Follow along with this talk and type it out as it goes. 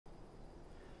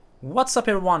What's up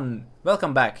everyone?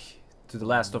 Welcome back to The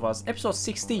Last of Us episode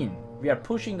 16. We are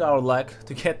pushing our luck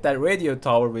to get that radio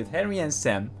tower with Henry and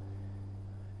Sam.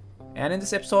 And in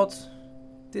this episode,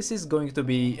 this is going to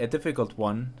be a difficult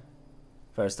one,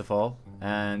 first of all.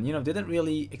 And you know, didn't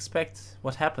really expect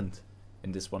what happened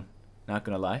in this one, not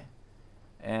gonna lie.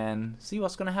 And see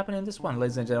what's gonna happen in this one,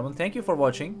 ladies and gentlemen. Thank you for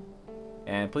watching.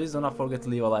 And please do not forget to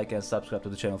leave a like and subscribe to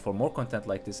the channel for more content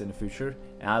like this in the future.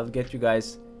 And I'll get you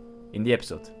guys in the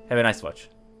episode. Have a nice watch.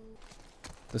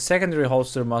 The secondary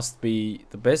holster must be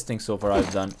the best thing so far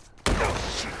I've done.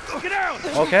 Get out!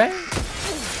 Okay.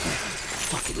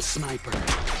 Fucking sniper.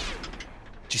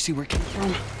 Did you see where it came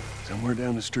from? Somewhere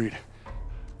down the street.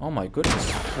 Oh my goodness.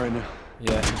 Right now.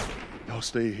 Yeah. Y'all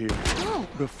stay here. No.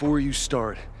 Before you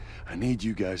start, I need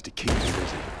you guys to keep me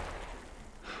busy.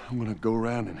 I'm gonna go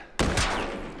around and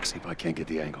see if I can't get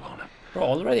the angle on him. Bro,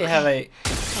 already have a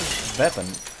weapon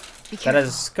that has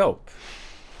a scope.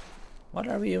 What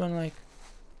are we even like?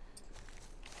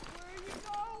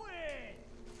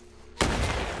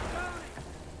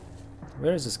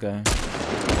 Where is this guy?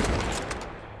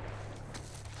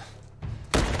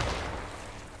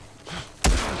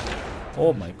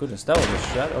 Oh my goodness, that was a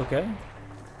shot. Okay.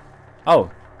 Oh,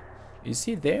 is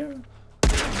he there?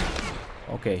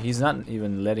 Okay, he's not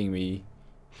even letting me.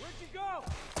 Where'd you go?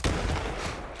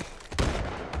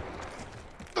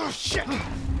 Oh shit!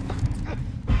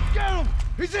 Get him!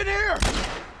 He's in here!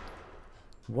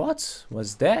 What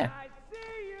was that? I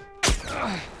see you!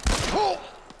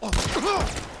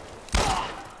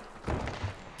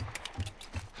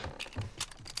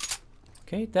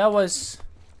 Okay, that was.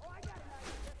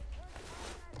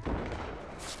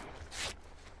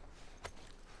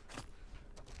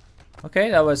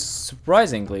 Okay, that was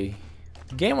surprisingly.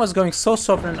 The game was going so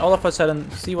soft and all of a sudden,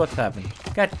 see what happened.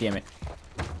 God damn it.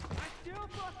 I still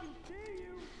fucking see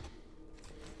you!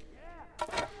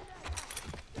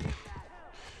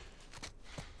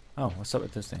 Oh, what's up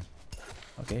with this thing?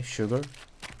 Okay, sugar.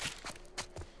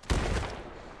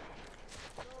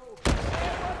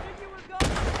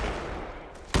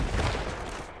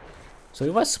 So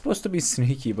he was supposed to be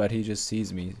sneaky, but he just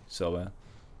sees me so well.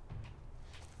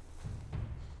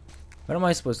 Where am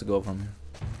I supposed to go from here?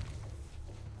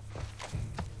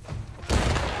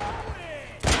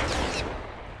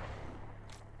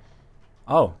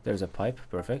 Oh, there's a pipe.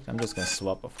 Perfect. I'm just gonna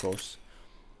swap, of course.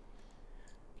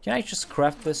 Can I just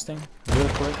craft this thing real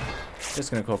quick?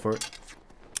 Just gonna go for it.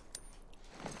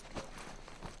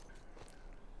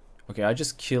 Okay, I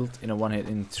just killed in a one hit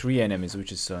in 3 enemies,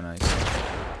 which is so nice.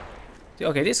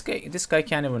 Okay, this guy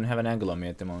can't even have an angle on me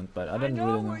at the moment, but I don't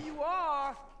really know. Where you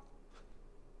are!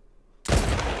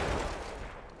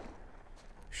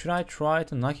 Should I try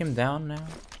to knock him down now?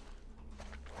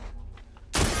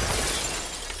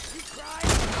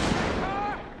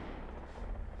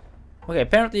 Okay,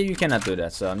 apparently you cannot do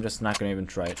that, so I'm just not gonna even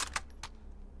try it.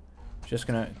 Just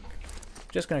gonna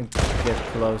get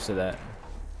close to that.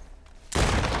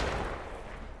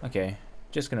 Okay,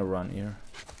 just gonna run here.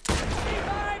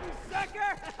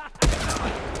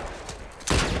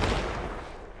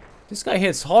 This guy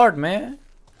hits hard, man.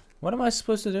 What am I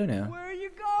supposed to do now? Where are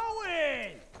you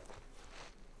going?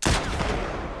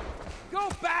 Go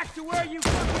back to where you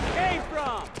fucking came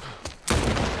from!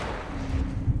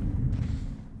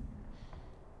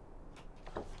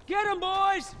 Get him,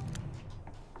 boys!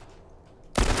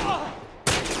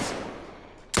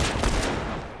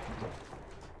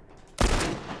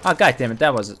 Oh, god damn it,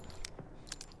 that was it.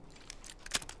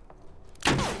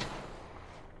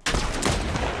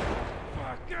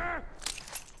 Fucker!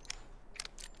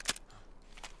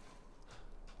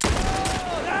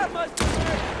 Oh, that must have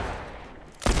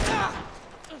hurt!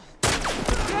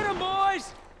 Get him,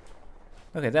 boys!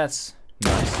 Okay, that's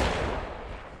nice.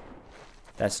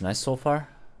 That's nice so far.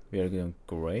 We are doing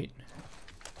great.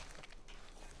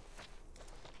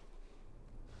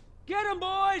 Get him,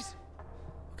 boys!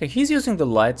 Okay, he's using the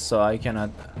light, so I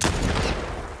cannot.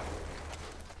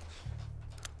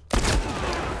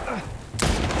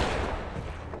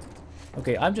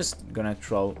 Okay, I'm just gonna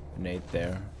throw nade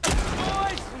there.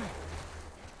 Boys!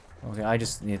 Okay, I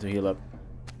just need to heal up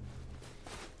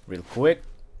real quick.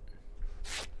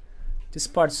 This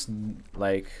part's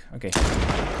like, okay,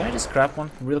 can I just craft one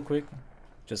real quick?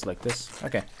 Just like this.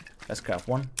 Okay, let's craft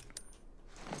one.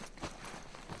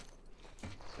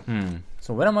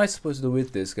 So what am I supposed to do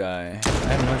with this guy?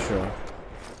 I'm not sure.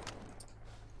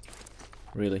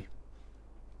 Really.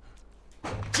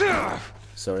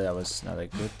 Sorry, that was not a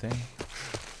good thing.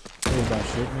 Please don't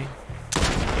shoot me.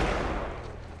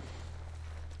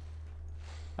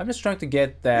 I'm just trying to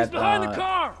get that He's behind the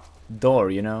car! door,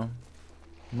 you know.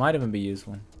 Might even be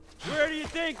useful. Where do you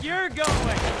think you're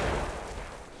going?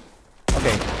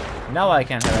 Okay, now I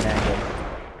can have an angle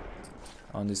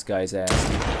on this guy's ass.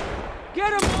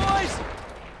 Get him, boys!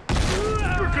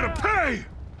 You're gonna pay!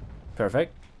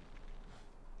 Perfect.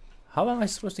 How am I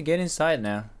supposed to get inside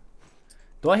now?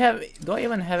 Do I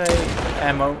even have a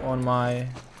ammo on my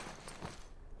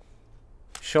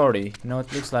shorty? No,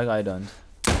 it looks like I don't.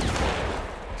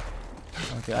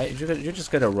 Okay, you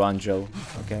just gotta run, Joe.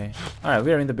 Okay. Alright,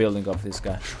 we are in the building of this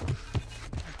guy.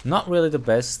 Not really the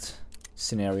best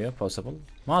scenario possible.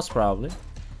 Most probably.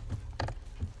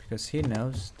 Because he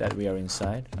knows that we are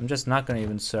inside. I'm just not gonna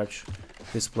even search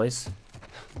this place.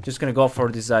 Just gonna go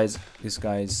for this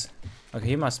guy's. Okay,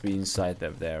 he must be inside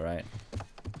up there, right?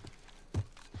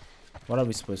 What are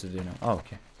we supposed to do now? Oh,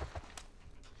 okay.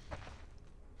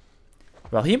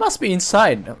 Well, he must be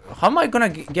inside. How am I gonna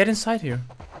get inside here?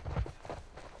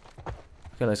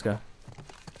 Okay, let's go.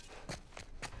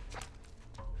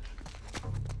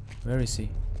 Where is he?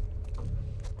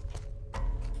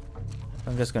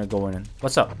 I'm just gonna go in and...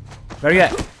 What's up? Where you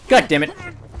at? God damn it!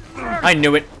 I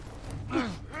knew it!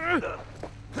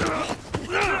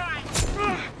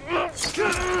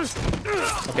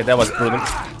 Okay, that was brutal.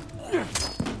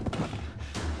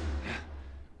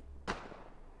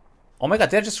 Oh my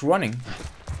god, they're just running.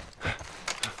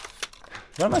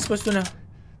 What am I supposed to do now?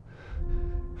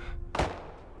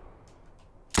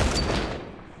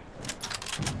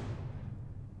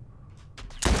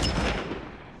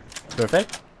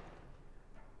 Perfect.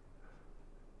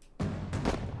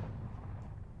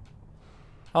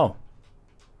 Oh.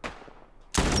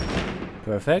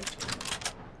 Perfect.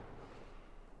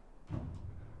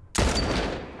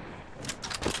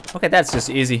 Okay, that's just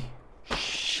easy.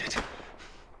 Shit.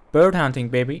 Bird hunting,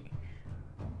 baby.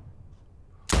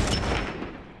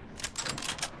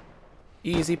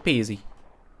 Easy peasy.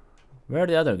 Where are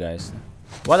the other guys?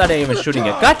 What are they even shooting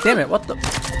at? God damn it, what the...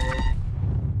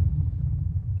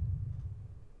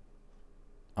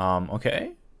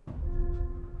 Okay.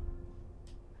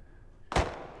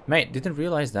 Mate, didn't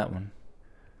realize that one.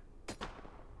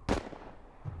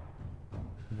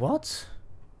 What?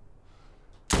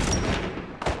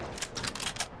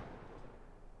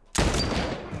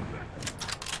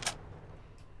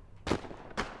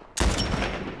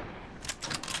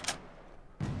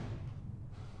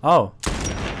 Oh.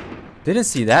 Didn't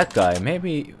see that guy.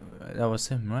 Maybe that was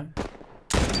him, right?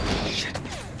 Shit.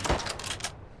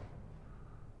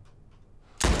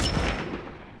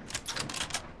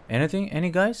 Anything? Any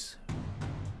guys?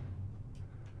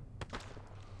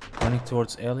 Running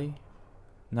towards Ellie?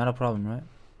 Not a problem, right?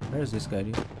 Where's this guy,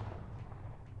 dude?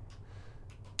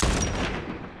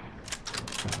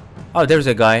 Oh, there's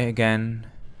a guy again.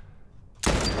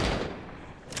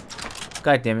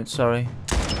 God damn it, sorry.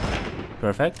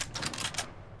 Perfect.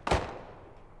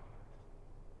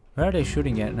 Where are they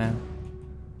shooting at now?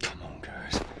 Come on,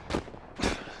 guys.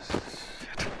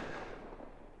 Shit.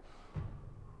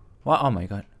 What? Oh my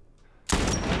god.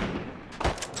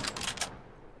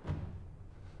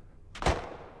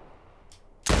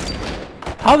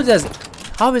 How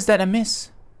is that a miss?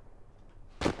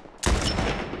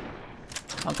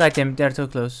 Oh god damn it, they're too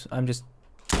close. I'm just...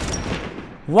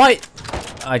 Why?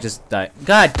 I just died.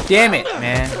 God damn it,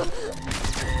 man.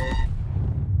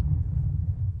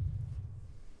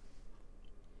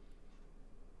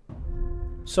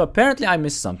 So apparently I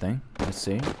missed something. Let's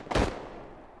see.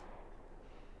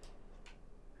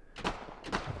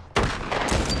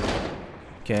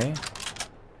 Okay.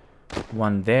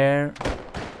 One there.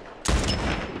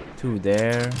 Two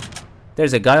there.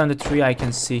 There's a guy on the tree. I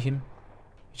can see him.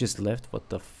 He just left. What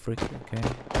the frick? Okay.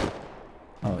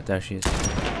 Oh, there she is.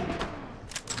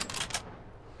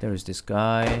 There is this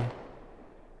guy.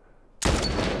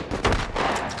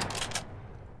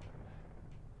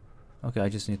 Okay, I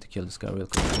just need to kill this guy real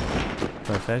quick.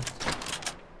 Perfect.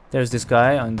 There's this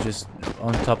guy on just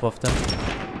on top of them.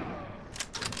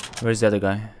 Where's the other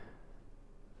guy?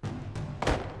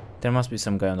 There must be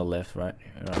some guy on the left, right?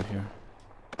 Around here.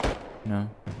 No.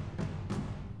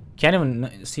 Can't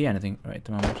even see anything right at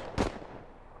the moment.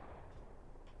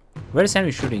 Where is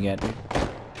Henry shooting at, dude?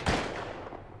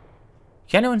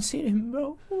 Can't even see him,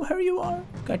 bro. Where you are?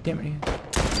 God damn it.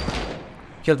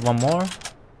 Killed one more.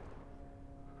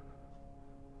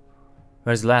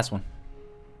 Where's the last one?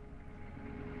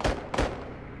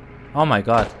 Oh my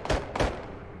god.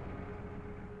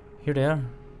 Here they are.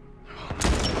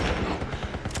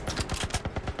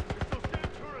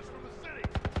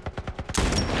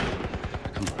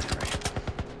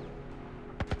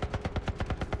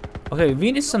 Okay,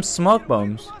 we need some smoke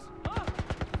bombs.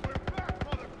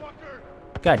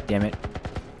 God damn it.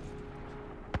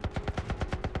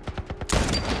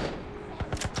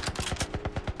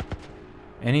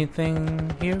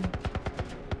 Anything here?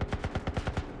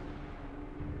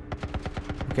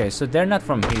 Okay, so they're not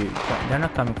from here. They're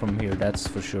not coming from here, that's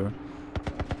for sure.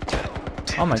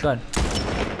 Oh my god.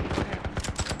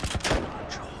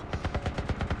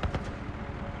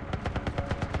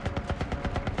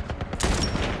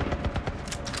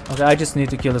 Okay, I just need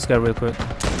to kill this guy real quick.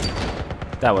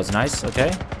 That was nice,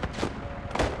 okay.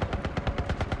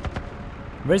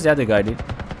 Where's the other guy, dude?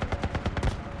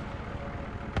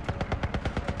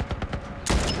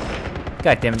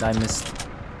 God damn it, I missed.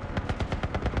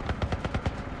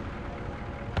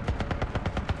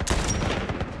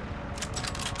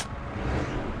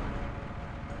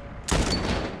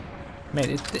 Man,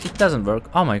 it doesn't work.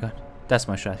 Oh my god, that's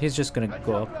my shot. He's just gonna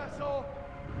go up.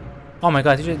 Oh my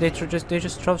god, they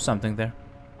just throw something there.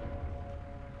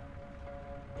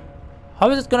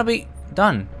 How is it gonna be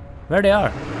done? Where they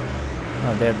are?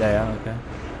 Oh, there they are. Okay.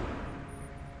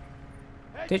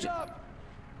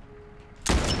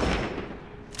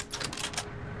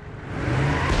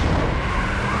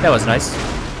 That was nice.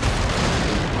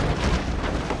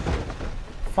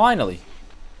 Finally.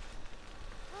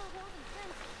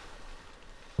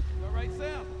 All right,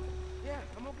 Sam? Yeah,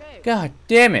 I'm okay. God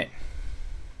damn it.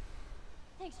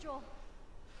 Thanks, Joel.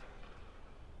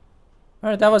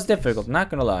 Alright, that was difficult,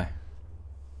 not gonna lie.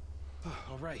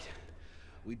 All right,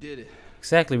 we did it.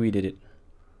 Exactly, we did it.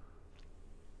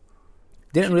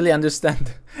 Didn't really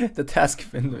understand the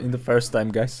task in the first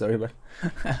time, guys. Sorry, but.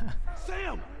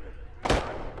 Sam!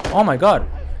 Oh my god.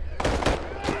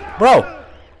 Bro!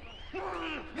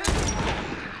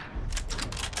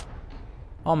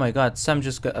 Oh my god, Sam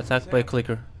just got attacked by a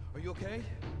clicker. Are you okay?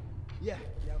 Yeah,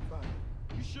 I'm fine.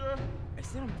 You sure? I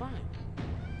said I'm fine.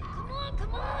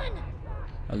 Come on!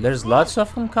 Oh, there's lots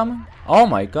of them coming? Oh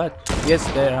my god. Yes,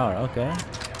 there are. Okay.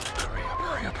 Hurry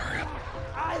up.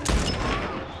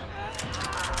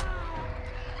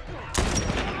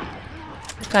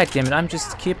 God damn it, I'm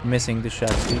just keep missing the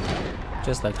shots, dude.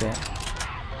 Just like that.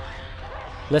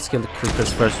 Let's kill the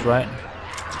clickers first, right?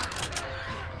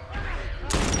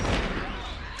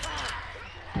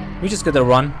 We just gotta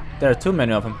run. There are too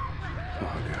many of them.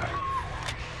 Oh god.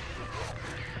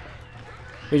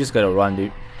 We just gotta run,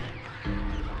 dude.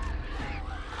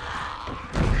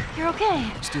 You're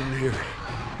okay. Still here.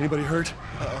 Anybody hurt?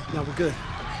 No, we're good.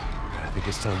 I think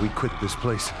it's time we quit this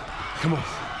place. Come on.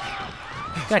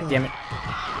 God damn it.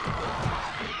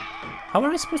 How are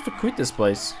we supposed to quit this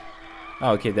place?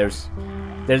 Oh, okay, there's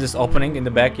this opening in the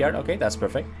backyard. Okay, that's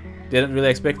perfect. Didn't really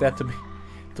expect that to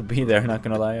be there, not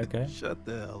gonna lie, okay. Shut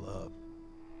the hell up.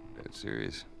 Dead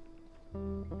serious.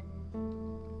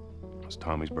 It's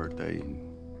Tommy's birthday,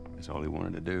 and that's all he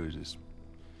wanted to do is just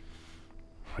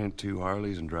rent 2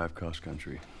 Harleys and drive cross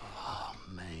country. Oh,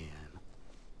 man.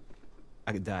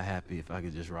 I could die happy if I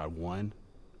could just ride one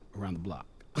around the block.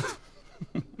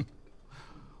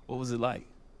 What was it like? It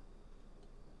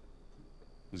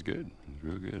was good. It was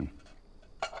real good.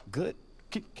 Good?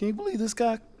 Can you believe this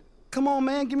guy? Come on,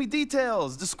 man, give me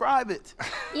details. Describe it.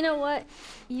 You know what?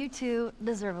 You two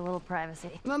deserve a little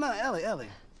privacy. No, Ellie.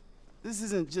 This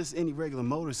isn't just any regular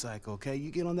motorcycle, okay?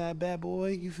 You get on that bad boy,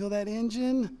 you feel that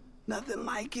engine? Nothing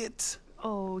like it.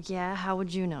 Oh, yeah? How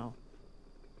would you know?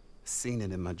 Seen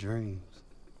it in my dreams.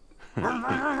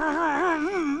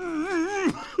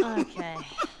 Okay.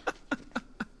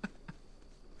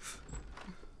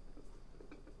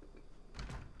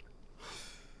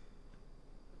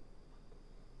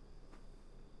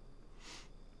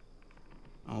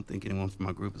 I don't think anyone from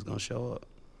my group is gonna show up.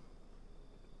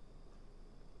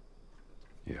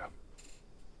 Yeah.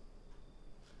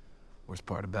 Worst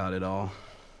part about it all,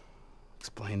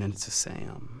 explaining it to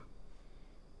Sam.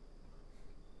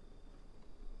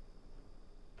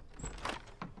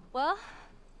 Well,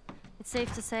 it's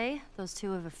safe to say those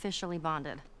two have officially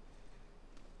bonded.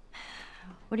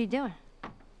 What are you doing?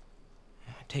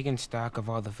 Taking stock of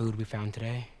all the food we found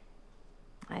today.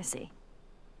 I see.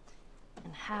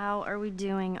 And how are we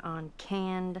doing on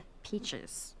canned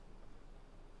peaches?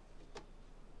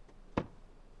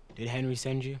 Did Henry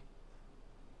send you?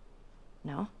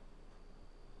 No?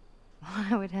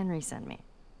 Why would Henry send me?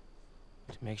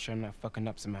 To make sure I'm not fucking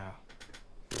up somehow.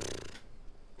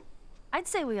 I'd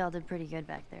say we all did pretty good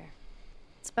back there.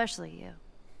 Especially you.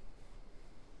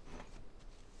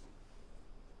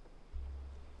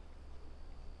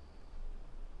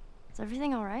 Is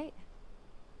everything all right?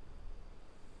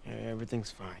 Yeah,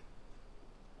 everything's fine.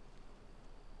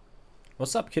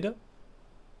 What's up, kiddo?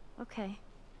 Okay.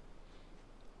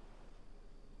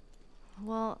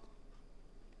 Well,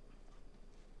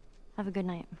 have a good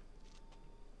night.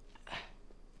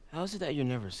 How is it that you're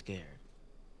never scared?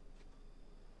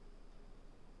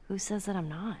 Who says that I'm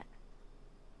not?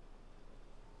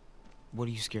 What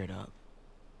are you scared of?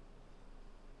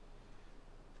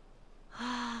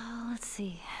 Let's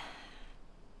see.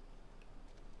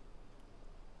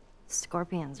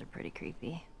 Scorpions are pretty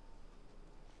creepy.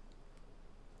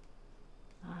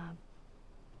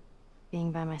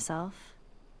 Being by myself.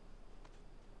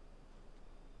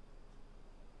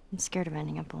 I'm scared of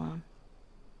ending up alone.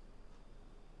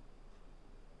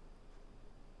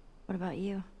 What about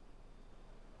you?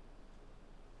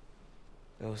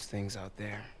 Those things out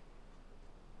there.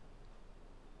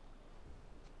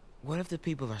 What if the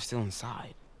people are still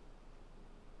inside?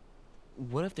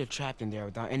 What if they're trapped in there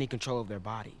without any control of their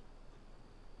body?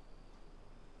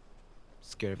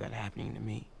 Scared of that happening to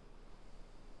me.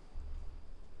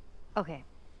 Okay.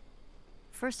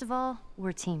 First of all, we're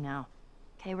a team now.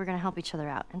 Okay, we're gonna help each other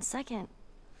out. And second,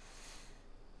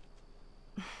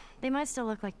 they might still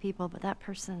look like people, but that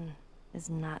person is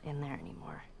not in there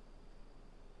anymore.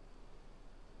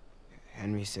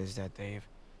 Henry says that they've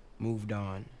moved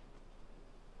on.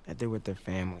 That they're with their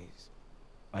families.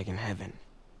 Like in heaven.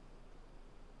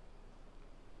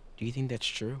 Do you think that's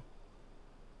true?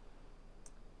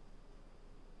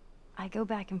 I go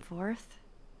back and forth.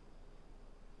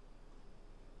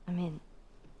 I mean,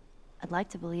 I'd like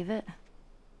to believe it.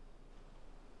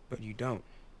 But you don't.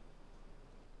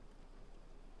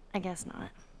 I guess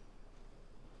not.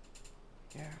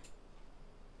 Yeah.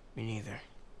 Me neither.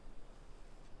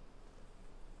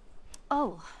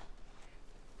 Oh.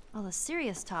 All the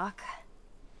serious talk.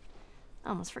 I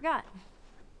almost forgot.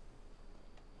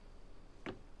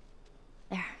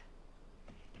 There.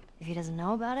 If he doesn't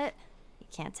know about it, he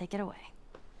can't take it away.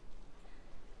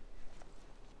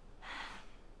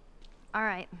 All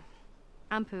right.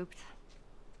 I'm pooped.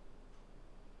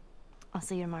 I'll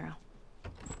see you tomorrow.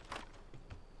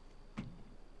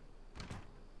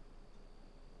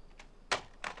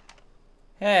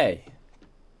 Hey,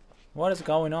 what is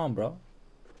going on, bro?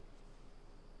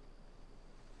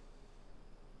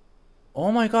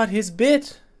 Oh my god, he's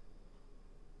bit!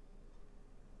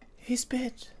 He's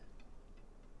bit.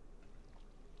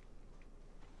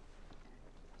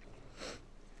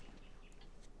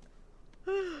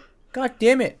 God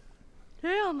damn it.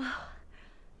 Damn.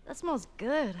 That smells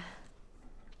good.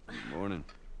 Good morning.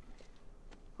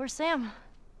 Where's Sam?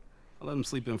 I'll let him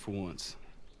sleep in for once.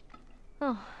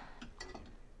 Oh.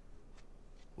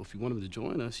 Well, if you want him to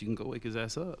join us, you can go wake his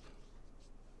ass up.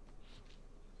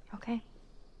 Okay.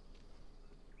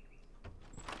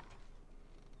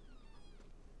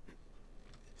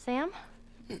 Sam?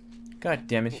 God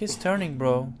damn it, he's turning,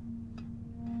 bro.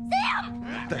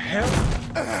 What the hell?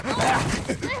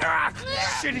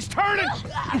 Shit, he's turning!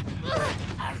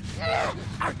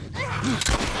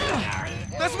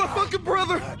 That's my fucking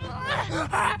brother!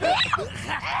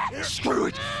 Screw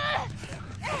it!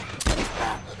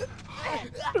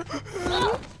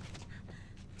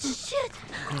 Shit!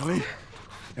 Ellie?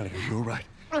 Ellie, are you alright?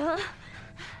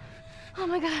 Oh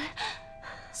my god.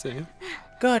 Sam?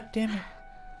 God damn it.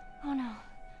 Oh no.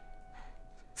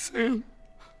 Sam?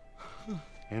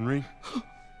 Henry?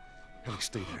 Ellie,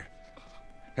 stay there.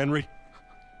 Henry?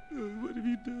 What have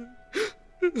you done?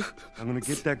 I'm gonna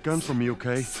get that gun from you,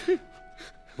 okay?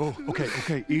 Oh,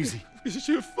 okay, easy. It's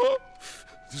your fault.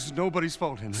 This is nobody's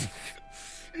fault, Henry.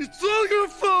 It's all your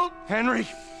fault. Henry!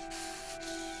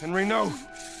 Henry, no!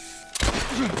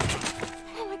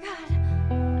 Oh my god.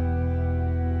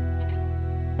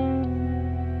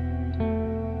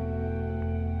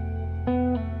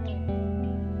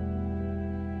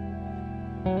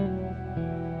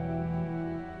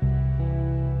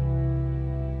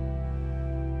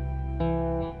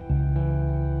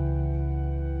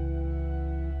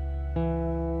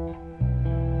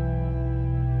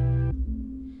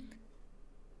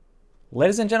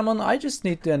 Ladies and gentlemen, I just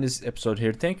need to end this episode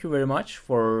here. Thank you very much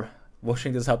for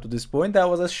watching this up to this point. That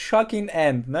was a shocking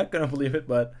end. Not gonna believe it,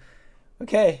 but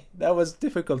okay, that was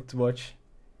difficult to watch.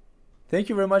 Thank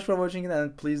you very much for watching,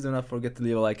 and please do not forget to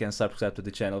leave a like and subscribe to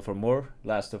the channel for more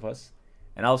Last of Us.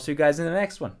 And I'll see you guys in the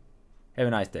next one. Have a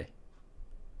nice day.